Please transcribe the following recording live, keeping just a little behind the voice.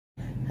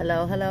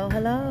Hello, hello,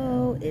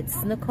 hello.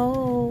 It's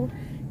Nicole.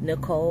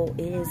 Nicole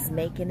is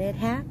making it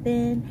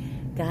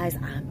happen. Guys,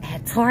 I'm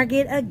at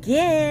Target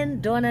again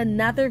doing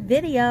another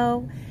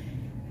video.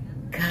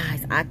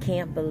 Guys, I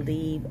can't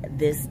believe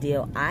this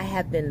deal. I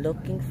have been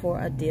looking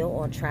for a deal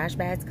on trash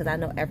bags because I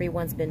know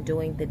everyone's been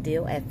doing the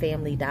deal at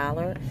Family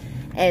Dollar.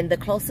 And the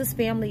closest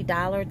Family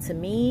Dollar to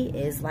me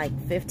is like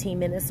 15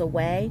 minutes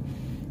away.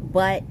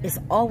 But it's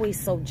always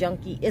so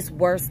junky. It's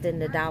worse than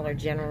the Dollar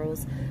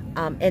Generals.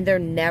 And they're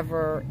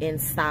never in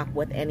stock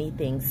with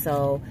anything.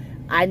 So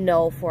I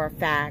know for a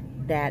fact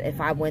that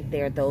if I went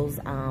there, those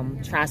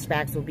trash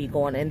bags would be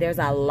going. And there's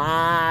a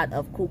lot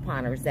of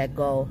couponers that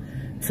go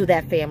to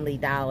that Family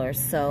Dollar.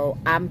 So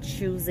I'm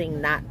choosing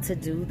not to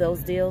do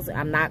those deals.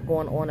 I'm not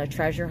going on a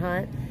treasure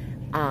hunt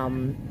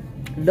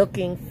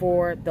looking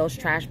for those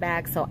trash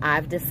bags. So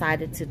I've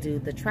decided to do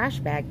the trash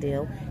bag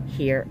deal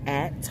here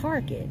at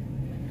Target.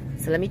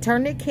 So let me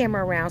turn the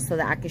camera around so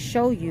that I can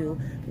show you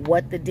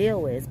what the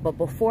deal is. But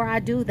before I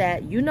do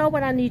that, you know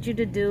what I need you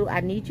to do. I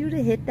need you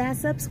to hit that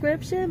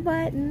subscription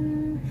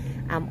button.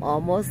 I'm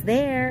almost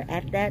there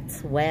at that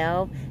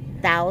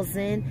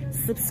 12,000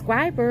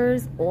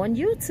 subscribers on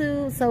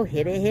YouTube. So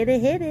hit it, hit it,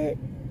 hit it.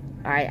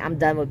 All right, I'm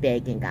done with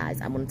begging,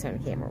 guys. I'm going to turn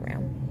the camera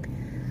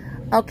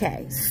around.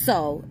 Okay,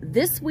 so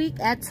this week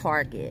at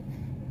Target,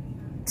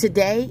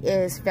 today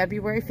is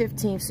February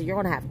 15th. So you're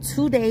going to have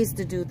 2 days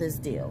to do this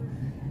deal.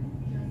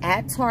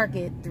 At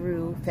Target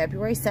through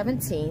February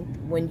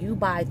 17th, when you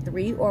buy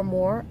 3 or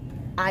more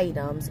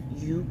items,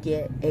 you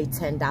get a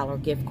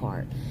 $10 gift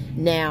card.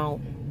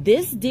 Now,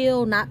 this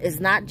deal does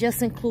not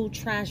just include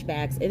trash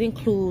bags. It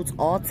includes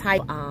all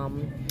type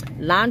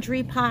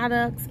laundry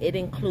products. It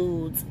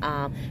includes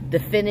the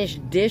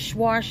finished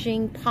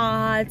dishwashing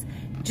pods,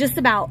 just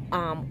about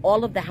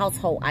all of the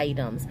household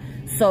items.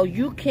 So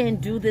you can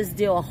do this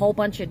deal a whole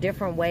bunch of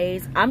different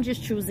ways. I'm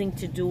just choosing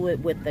to do it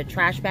with the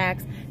trash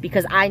bags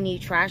because I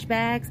need trash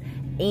bags,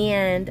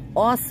 and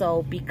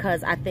also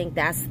because I think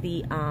that's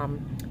the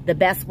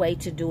best way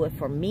to do it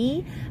for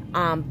me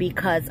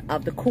because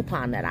of the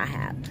coupon that I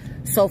have.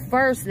 So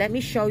first, let me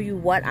show you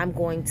what I'm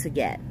going to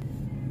get.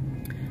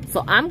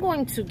 So I'm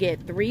going to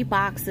get 3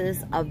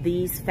 boxes of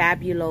these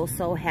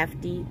Fabuloso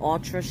Hefty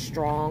Ultra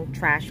Strong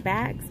trash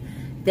bags.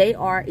 They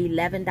are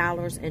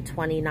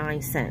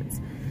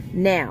 $11.29.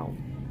 Now,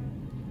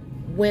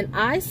 when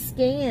I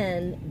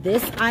scan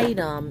this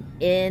item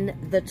in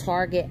the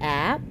Target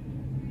app,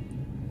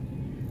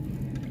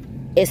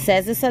 it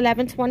says it's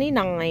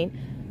 $11.29,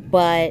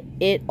 but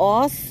it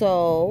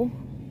also,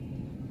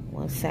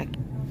 one second.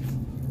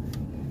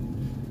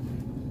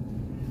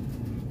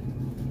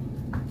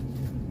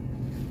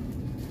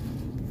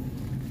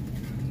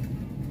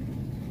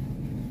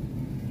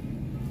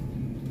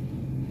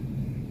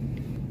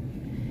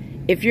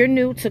 If you're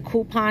new to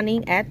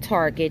couponing at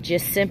Target,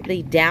 just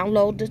simply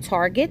download the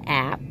Target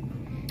app,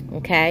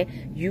 okay?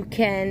 You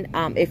can,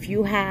 if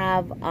you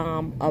have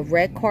a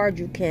red card,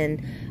 you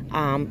can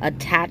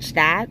attach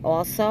that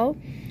also.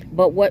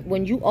 But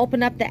when you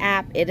open up the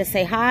app, it'll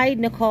say, "Hi,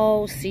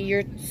 Nicole, see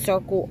your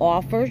circle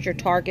offers, your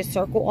Target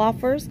circle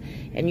offers,"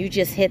 and you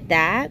just hit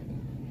that.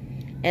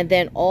 And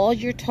then all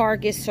your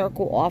Target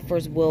circle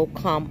offers will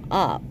come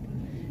up.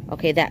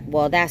 Okay,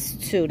 that's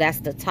 2.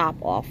 That's the top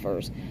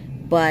offers.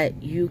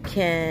 But you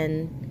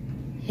can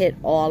hit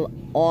all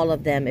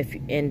of them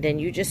and then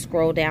you just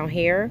scroll down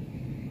here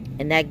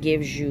and that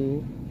gives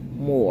you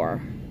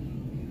more.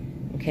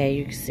 Okay,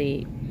 you can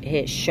see,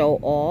 hit show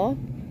all,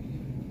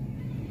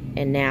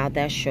 and now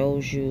that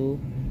shows you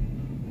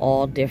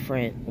all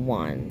different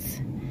ones.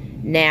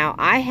 Now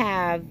I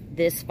have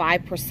this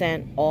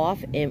 5%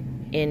 off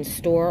in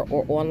store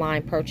or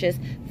online purchase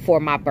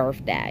for my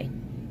birthday.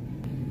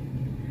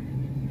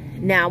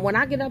 Now, when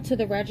I get up to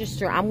the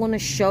register, I'm going to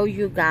show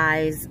you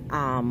guys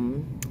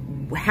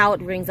how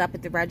it rings up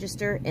at the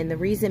register. And the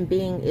reason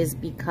being is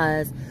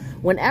because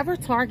whenever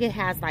Target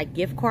has like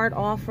gift card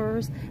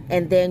offers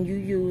and then you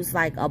use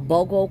like a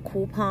BOGO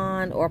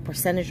coupon or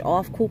percentage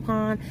off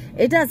coupon,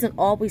 it doesn't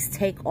always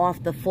take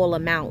off the full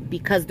amount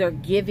because they're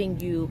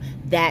giving you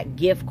that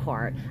gift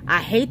card.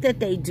 I hate that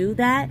they do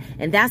that.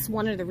 And that's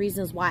one of the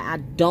reasons why I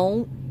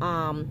don't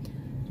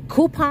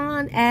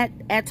coupon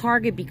at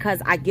Target,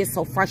 because I get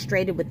so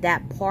frustrated with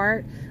that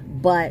part.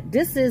 But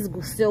this is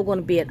still going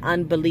to be an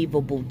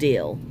unbelievable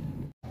deal.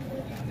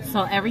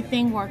 So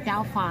everything worked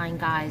out fine,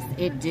 guys.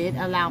 It did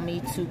allow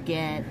me to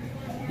get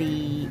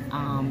the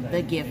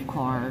gift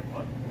card,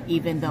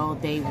 even though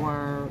they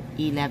were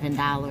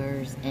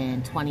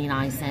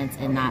 $11.29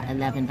 and not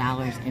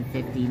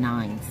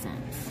 $11.59.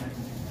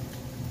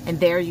 And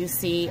there you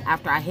see,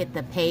 after I hit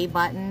the pay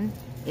button,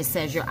 it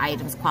says your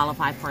items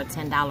qualify for a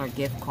 $10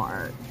 gift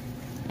card.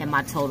 And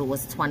my total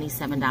was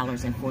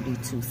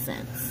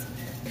 $27.42.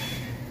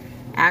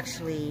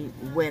 Actually,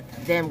 with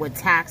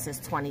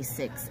taxes,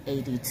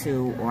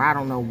 $26.82, or I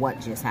don't know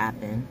what just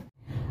happened.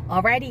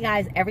 Alrighty,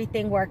 guys,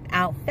 everything worked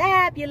out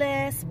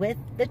fabulous with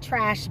the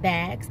trash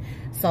bags.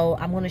 So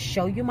I'm going to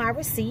show you my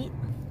receipt.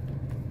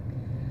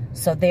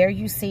 So there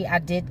you see I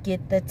did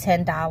get the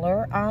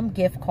 $10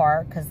 gift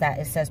card, because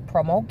it says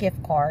promo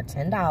gift card,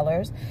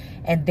 $10.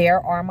 And there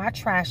are my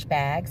trash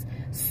bags.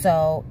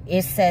 So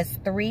it says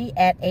 3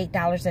 at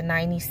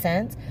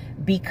 $8.90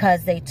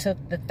 because they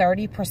took the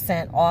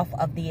 30% off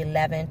of the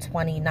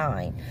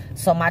 $11.29.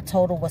 So my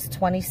total was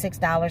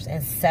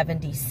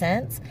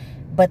 $26.70.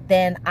 But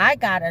then I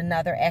got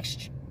another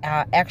extra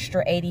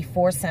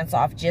 84 cents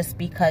off just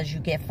because you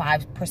get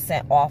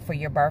 5% off for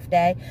your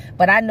birthday.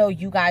 But I know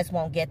you guys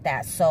won't get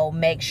that, so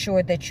make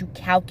sure that you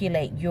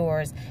calculate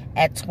yours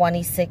at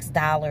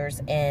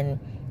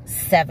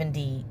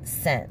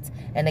 $26.70.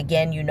 And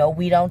again, you know,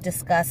 we don't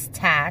discuss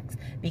tax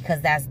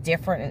because that's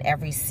different in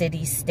every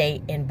city,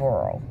 state, and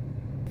borough.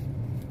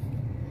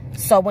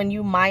 So when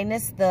you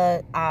minus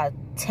the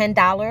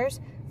 $10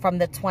 from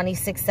the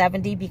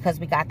 $26.70, because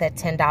we got that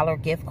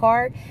 $10 gift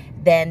card,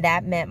 then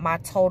that meant my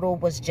total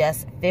was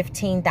just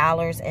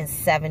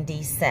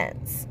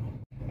 $15.70.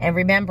 And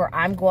remember,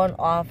 I'm going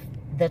off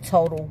the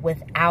total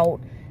without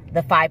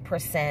the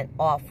 5%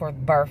 off for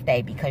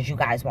birthday, because you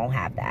guys won't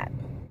have that.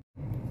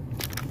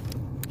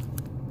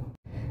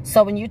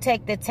 So when you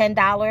take the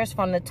 $10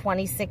 from the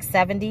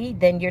 $26.70,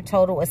 then your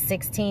total is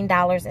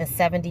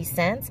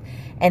 $16.70.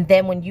 And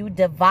then when you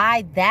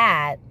divide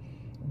that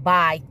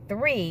by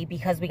 3,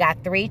 because we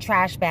got 3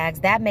 trash bags,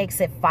 that makes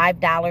it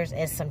 $5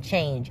 and some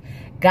change.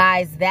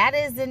 Guys, that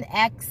is an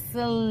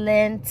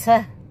excellent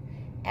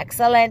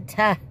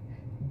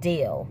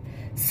deal.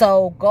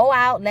 So go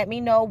out, let me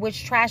know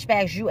which trash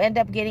bags you end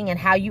up getting and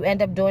how you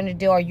end up doing the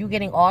deal. Are you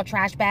getting all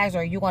trash bags, or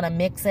are you going to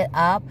mix it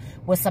up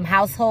with some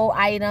household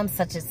items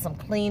such as some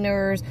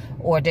cleaners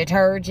or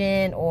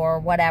detergent or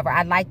whatever?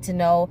 I'd like to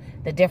know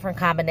the different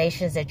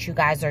combinations that you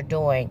guys are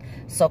doing.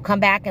 So come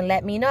back and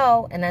let me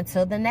know. And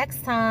until the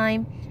next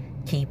time,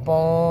 keep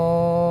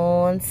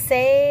on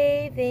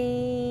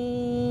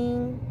saving.